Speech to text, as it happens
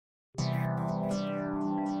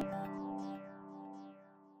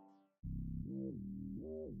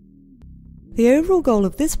The overall goal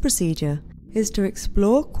of this procedure is to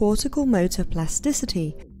explore cortical motor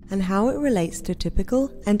plasticity and how it relates to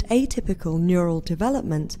typical and atypical neural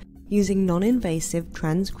development using non-invasive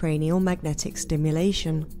transcranial magnetic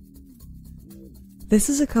stimulation. This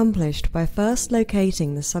is accomplished by first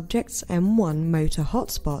locating the subject's M1 motor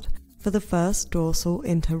hotspot for the first dorsal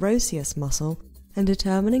interosseous muscle and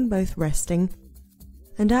determining both resting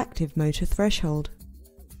and active motor threshold.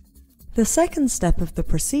 The second step of the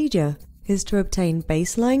procedure is to obtain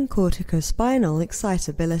baseline corticospinal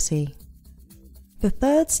excitability. The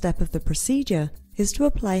third step of the procedure is to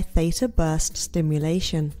apply Theta-Burst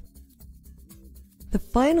stimulation. The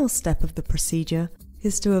final step of the procedure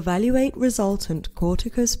is to evaluate resultant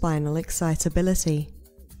corticospinal excitability.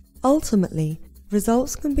 Ultimately,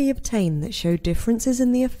 results can be obtained that show differences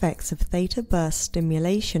in the effects of Theta-Burst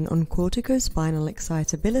stimulation on corticospinal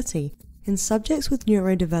excitability in subjects with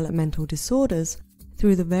neurodevelopmental disorders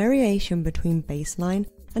through the variation between baseline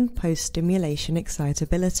and post-stimulation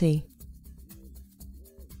excitability.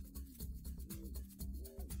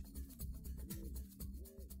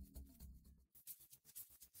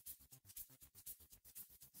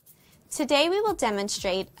 Today we will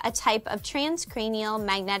demonstrate a type of transcranial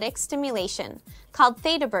magnetic stimulation called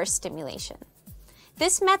Theta-Burst stimulation.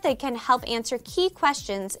 This method can help answer key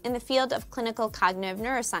questions in the field of clinical cognitive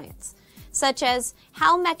neuroscience, such as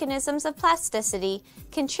how mechanisms of plasticity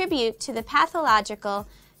contribute to the pathological,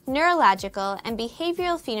 neurological, and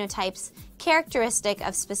behavioral phenotypes characteristic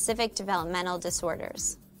of specific developmental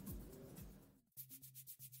disorders.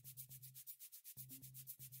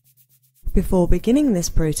 Before beginning this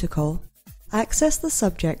protocol, access the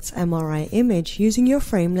subject's MRI image using your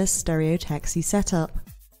frameless stereotaxy setup.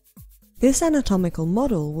 This anatomical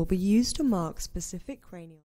model will be used to mark specific cranial